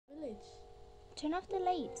Turn off the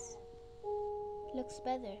lights. Looks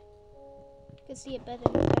better. You can see it better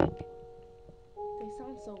in the dark. They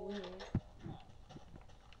sound so weird.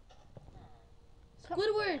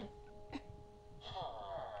 Squidward!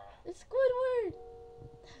 It's Squidward!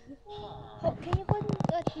 Oh, can you hold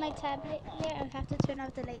my tablet here? I have to turn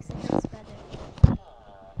off the lights. It looks better.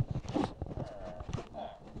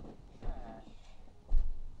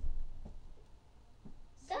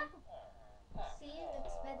 See, it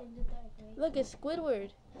looks better in the dark, right? Look, it's Squidward.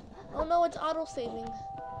 Oh no, it's auto-saving.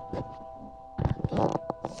 You thought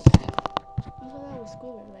that was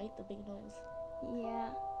Squidward, right? The big nose. Yeah.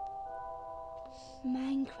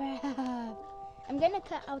 Minecraft. I'm gonna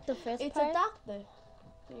cut out the first It's part. a doctor.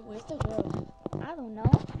 Hey, where's the girl? I don't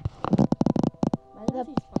know.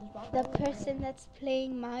 The person that's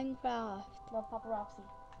playing Minecraft. No, paparazzi.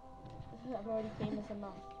 I'm already famous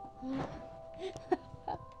enough.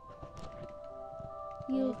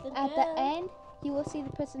 You Here's the at the girl. end, you will see the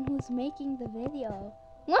person who's making the video.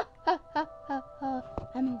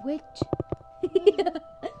 I'm a witch.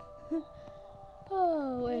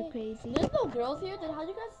 Oh, we're crazy. There's no girls here. Then how do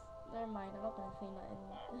you guys? Never mind. I'm not gonna say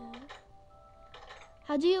nothing.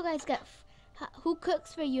 How do you guys get? Who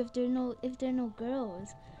cooks for you if there are no girls?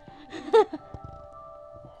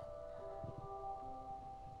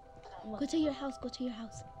 Go to your house. Go to your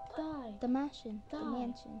house. Die. The mansion. Die. The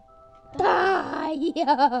mansion. Die.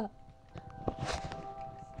 Die.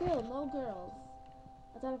 Still no girls.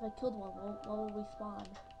 I thought if I killed one will respawn.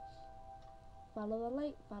 Follow the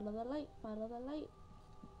light. Follow the light. Follow the light.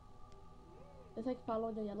 It's like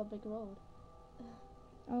following the yellow brick road.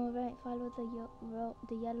 All right. Follow the road.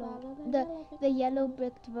 The yellow. Follow The yellow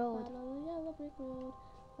bricked road. Follow the yellow brick road.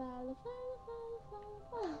 Follow, follow, follow,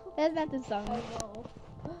 follow. That's not the song. I know.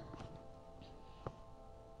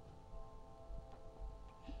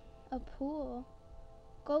 A pool.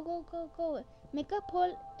 Go, go, go, go. Make a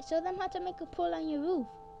pool. Show them how to make a pool on your roof.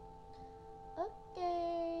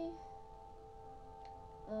 Okay.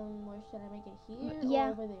 Where should I make it? Here Yeah.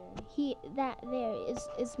 or over there? That there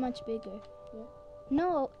is much bigger. Here?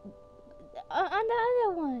 No, on the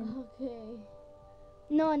other one. Okay.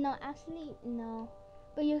 No, actually no.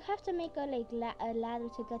 But you have to make a a ladder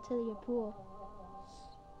to get to your pool.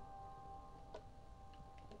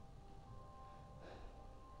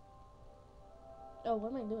 Oh,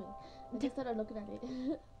 what am I doing? I just started looking at it.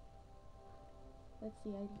 Let's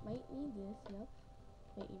see, I might need this, yep.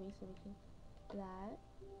 Wait, erase everything. That,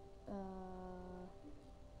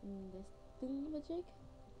 this thingamajig?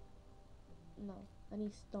 No, I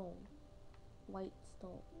need stone. White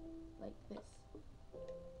stone. Like this.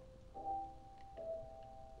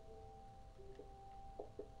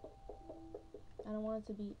 I don't want it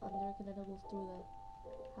to be under because then it goes through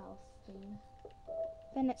the house thing.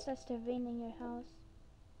 Then it starts to rain in your house.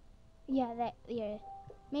 Yeah, yeah.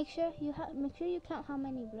 Make sure you count how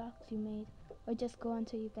many blocks you made, or just go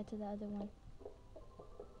until you get to the other one.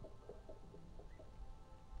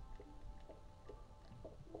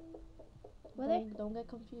 Don't get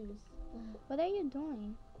confused. What are you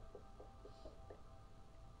doing?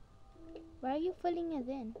 Why are you filling it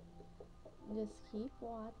in? Just keep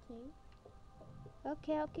watching.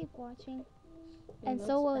 Okay, I'll keep watching. It And looks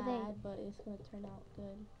so will bad, they. but it's gonna turn out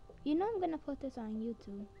good. You know I'm gonna put this on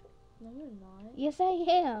YouTube. No, you're not. Yes, I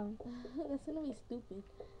am. That's gonna be stupid.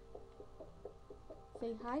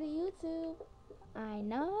 Say hi to YouTube. I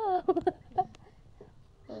know.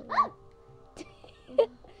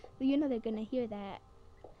 You know they're gonna hear that.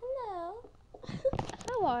 Hello.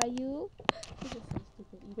 How are you? This is so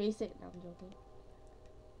stupid. Erase it. No, I'm joking.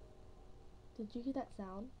 Did you hear that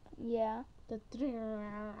sound? Yeah. The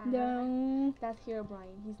No. That's Hero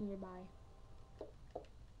Brian. He's nearby.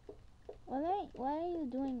 Why are you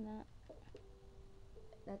doing that?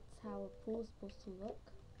 That's how a pool is supposed to look.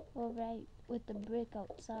 All right, with the brick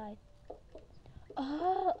outside.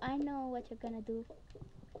 Oh, I know what you're gonna do.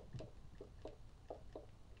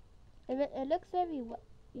 It looks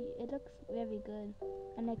very good,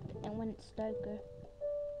 and when it's darker.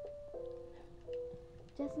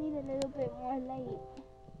 Just need a little bit more light.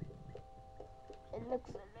 It looks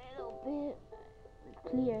a little bit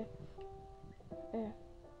clear.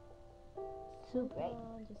 Too bright.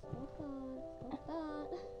 Just hold on.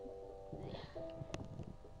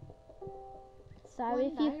 Sorry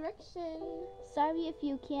One direction. Sorry if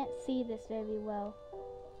you can't see this very well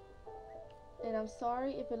And I'm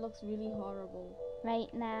sorry if it looks really horrible.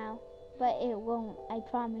 right now, but it won't. I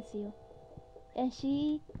promise you. And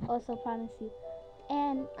she also promised you.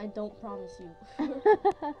 And I don't promise you.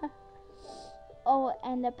 oh,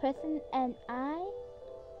 and the person and I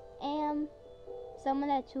am someone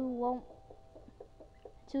that you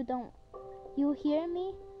don't You hear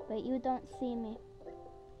me, but you don't see me.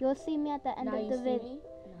 You'll see me at the end Now of you the see video. me?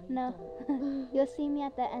 No. No. You'll see me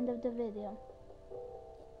at the end of the video.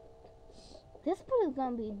 This pool is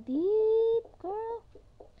gonna be deep, girl.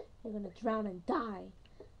 You're gonna drown and die.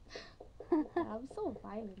 I'm so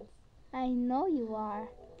violent. I know you are.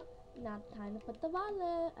 Now time to put the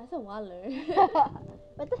water. I said water.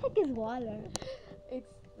 What the heck is water?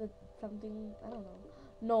 It's something, I don't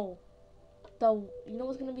know. No. You know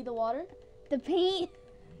what's gonna be the water? The paint.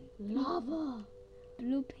 Lava.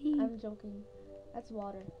 Blue paint. I'm joking. That's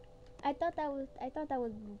water. I thought that was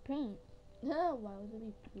blue paint. Why would it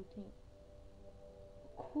be blue paint?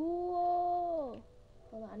 Cool.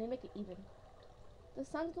 Hold on, I need to make it even. The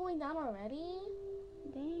sun's going down already?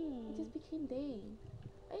 It Dang. just became day.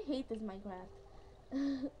 I hate this Minecraft.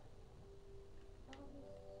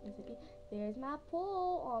 There's my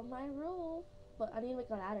pool on my roof. But I need to make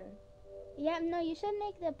a ladder. Yeah, no, you should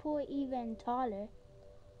make the pool even taller.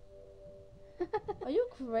 Are you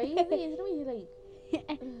crazy? It's gonna be like...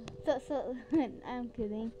 So I'm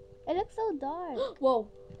kidding. It looks so dark. Whoa.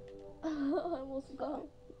 I almost fell.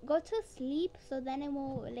 Go to sleep so then it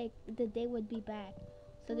won't, like, the day would be back.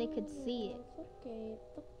 So they could see it.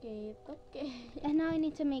 It's okay. And now I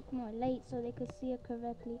need to make more light so they could see it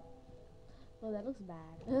correctly. Oh, that looks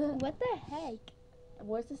bad. What the heck?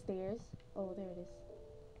 Where's the stairs? Oh, there it is.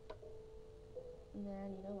 And then I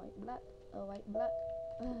need a white block. A white block.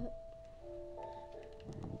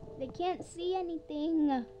 They can't see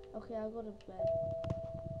anything. Okay, I'll go to bed.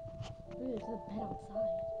 Ooh, there's a bed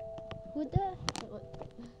outside. Who the? Wait, what?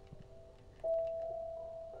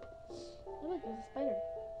 Oh, look, there's a spider.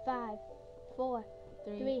 5, 4,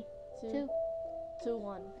 3, 2. 2,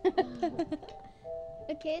 1.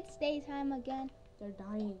 Okay, it's daytime again. They're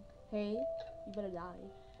dying. Hey, you better die.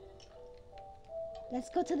 Let's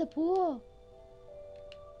go to the pool.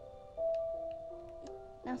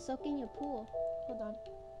 Now soak in your pool. Hold on.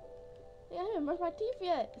 Hey, I haven't brushed my teeth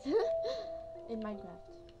yet. In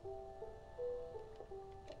Minecraft.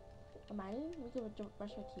 Imagine we could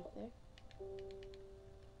brush our teeth there.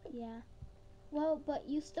 Yeah. Well, but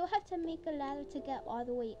you still have to make a ladder to get all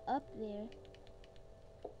the way up there.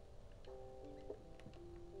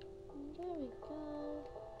 There we go.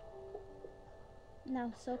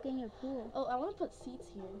 Now soak in your pool. Oh, I want to put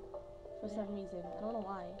seats here for some reason. I don't know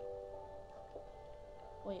why.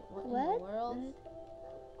 Wait, what in the world?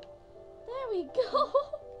 There we go.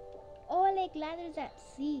 Oh, like ladders at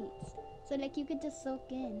seats. So like you could just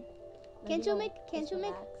soak in. Can't you make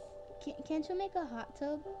a hot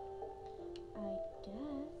tub? I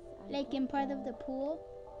guess. Like in part of the pool?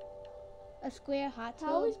 A square hot tub?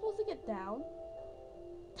 How are we supposed to get down?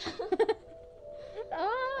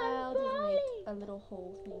 I'll just make a little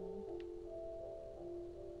hole thing.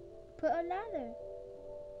 Put a ladder.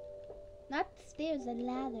 Not stairs, a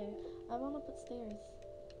ladder. I want to put stairs.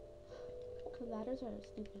 Because ladders are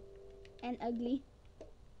stupid. And ugly.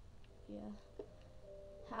 Yeah.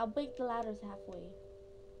 I'll break the ladders halfway.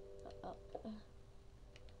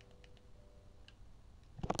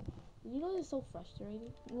 You know it's so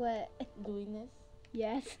frustrating What? doing this?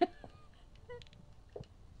 Yes.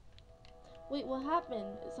 Wait, what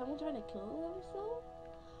happened? Is someone trying to kill themselves?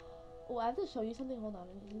 Oh, I have to show you something. Hold on.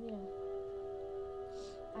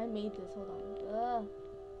 I made this. Hold on.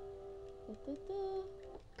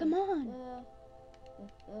 Come on.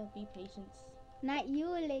 Be patient. Not you,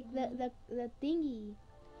 like the thingy.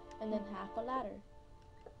 And then half a ladder.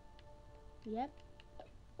 Yep.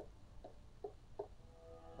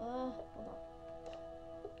 Hold on.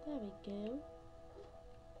 There we go.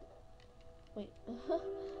 Wait.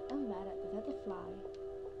 I'm bad at this. I have to fly.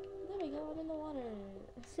 There we go. I'm in the water.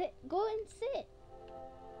 Sit. Go and sit.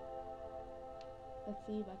 Let's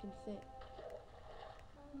see if I can sit.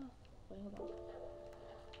 Wait,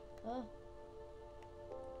 hold on.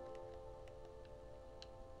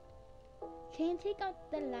 Can you take out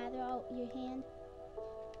the ladder out your hand?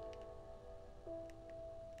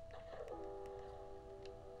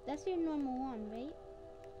 That's your normal one, right?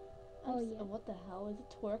 Oh yeah. What the hell? Is it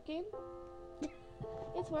twerking?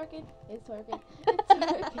 It's working. It's working. It's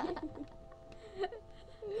working.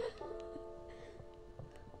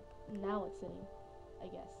 Now it's sitting, I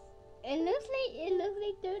guess. It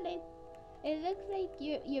looks like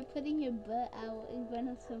you're putting your butt out in front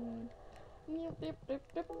of someone.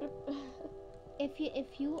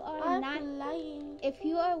 If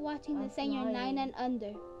you are watching this and you're 9 and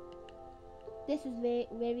under, this is very,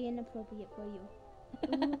 very inappropriate for you.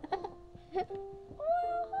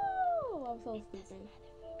 Oh, I'm so stupid.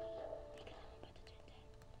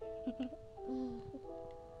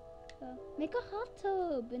 Make a hot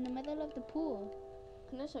tub in the middle of the pool.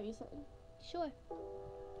 Can I show you something? Sure.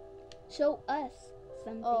 Show us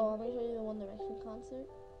something. Oh, I'm gonna show you the One Direction concert.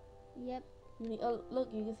 Yep. Oh, look,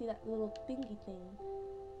 you can see that little thingy thing.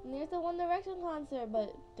 And there's the One Direction concert,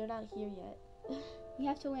 but they're not here yet. You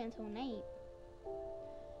have to wait until night.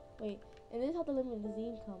 Wait, and this is how the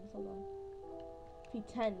limousine comes. Hold on.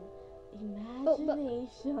 Pretend. Oh,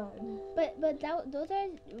 Imagination. but those are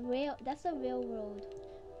real. That's a real road.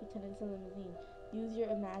 Pretend it's a limousine. Use your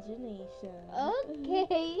imagination.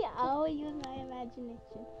 Okay, I'll use my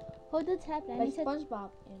imagination. Hold the tab. I Like need to.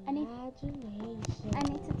 SpongeBob. I need- Imagination. I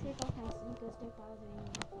need to take off my sneakers. They're bothering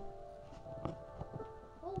me.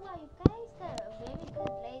 Oh wow, you guys got a very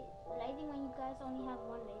good lighting when you guys only have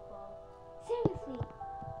one light bulb. Seriously,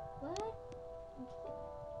 what?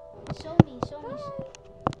 Show me.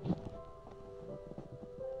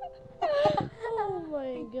 Oh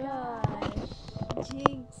my gosh.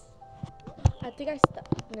 Jinx. I think I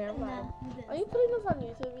stopped. Never mind. Nah, Are you putting this on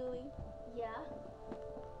YouTube, really? Yeah.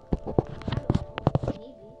 I don't know.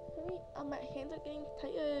 Maybe. My hands are getting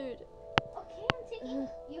tired. Okay, I'm taking.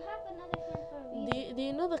 You have another hand for a reason. Do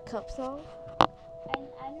you know the Cup song? And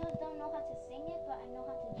I don't know how to sing it, but I know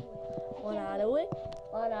how to do it. When I do it.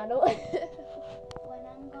 When I do it. When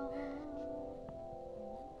I'm gone.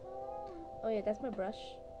 Oh yeah, that's my brush.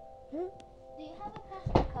 Do you have a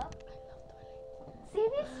plastic cup?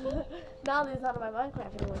 Seriously? Now this is not my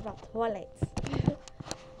Minecraft anymore, it's about toilets.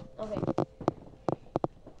 Okay.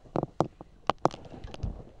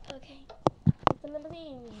 Okay. It's a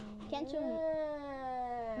limousine. Can't you-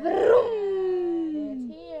 Yeah.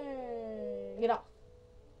 Vroom. It's here. Get off.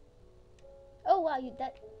 Oh wow,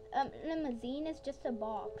 that limousine is just a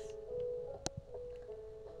box.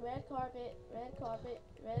 Red carpet, red carpet,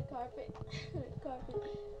 red carpet, red carpet.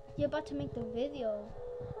 You're about to make the video.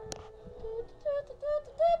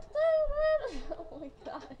 Oh my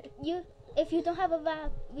god. If you don't have a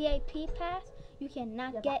VIP pass, you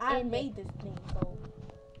cannot Yeah, get but I in. made this thing, so.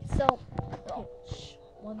 So Okay, shh.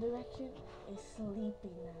 One Direction is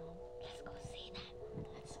sleeping now. let's go see that.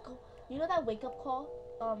 Let's go. You know that wake up call?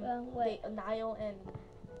 What? Niall and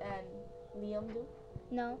Liam do?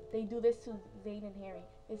 No. They do this to Zayn and Harry.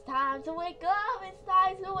 It's time to wake up. It's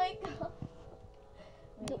time to wake up.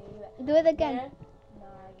 Do it again. There,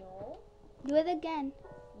 Niall, Do it again.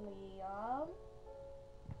 Liam,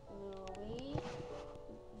 Louis,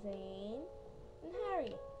 Zayn, and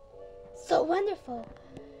Harry. So wonderful.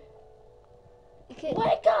 Okay.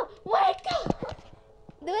 Wake up! Wake up!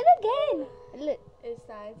 Do it again. Look. It's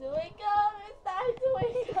time to wake up. It's time to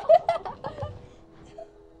wake up.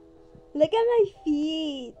 Look at my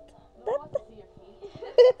feet. I want to see your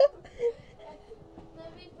feet. The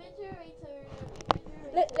refrigerator.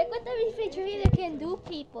 Look what the refrigerator can do,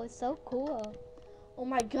 people. It's so cool. Oh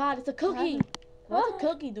my god, it's a cookie. Huh? What's a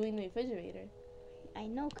cookie doing in the refrigerator? I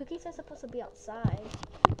know cookies are supposed to be outside.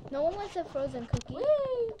 No one wants a frozen cookie.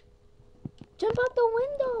 Whee! Jump out the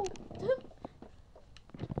window.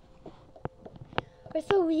 We're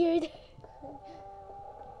so weird.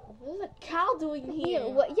 What is a cow doing here?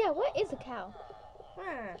 What? Yeah. What is a cow?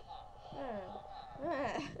 Ah,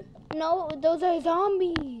 ah. No, those are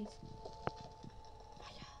zombies.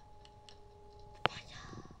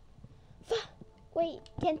 Wait,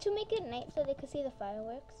 can't you make it night so they could see the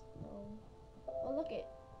fireworks? Oh, look it.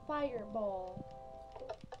 Fireball.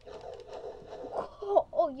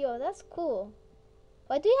 Oh, yo, that's cool.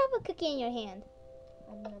 Why do you have a cookie in your hand?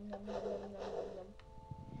 Nom, nom, nom, nom, nom, nom,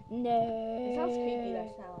 nom. No. It sounds creepy, that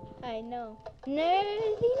sound. I know.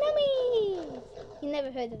 Nerdy nummies. You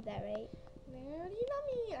never heard of that, right? Nerdy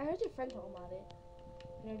nummy. I heard your friend talk about it.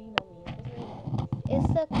 Nerdy nummy. It's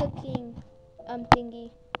a cooking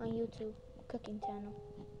thingy on YouTube. Cooking channel.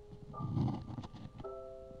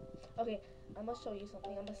 Okay, I'm gonna show you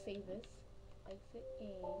something. I'm gonna save this. Exit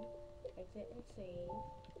game. Exit and save.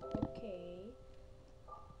 Okay.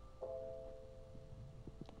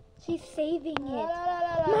 She's saving it.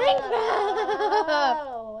 Minecraft! Minecraft!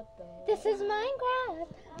 What the? This is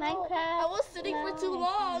Minecraft. Minecraft. I was sitting for too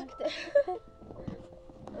long.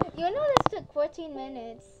 You know this took 14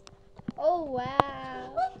 minutes. Oh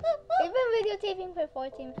wow. We've been videotaping for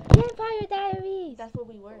 14 minutes. Vampire Diaries. That's what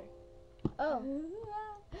we were. Oh.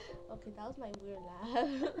 Okay, that was my weird laugh.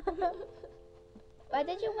 Why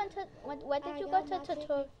did you go to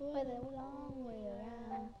tutorial for the long way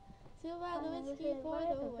around?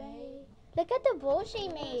 Look at the bowl she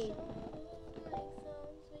made.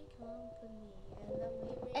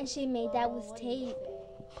 And she made that with tape.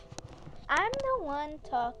 I'm the one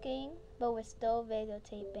talking, but we're still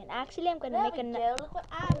videotaping. Actually, I'm gonna make another. Look what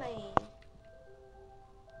I made.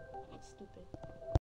 It's stupid.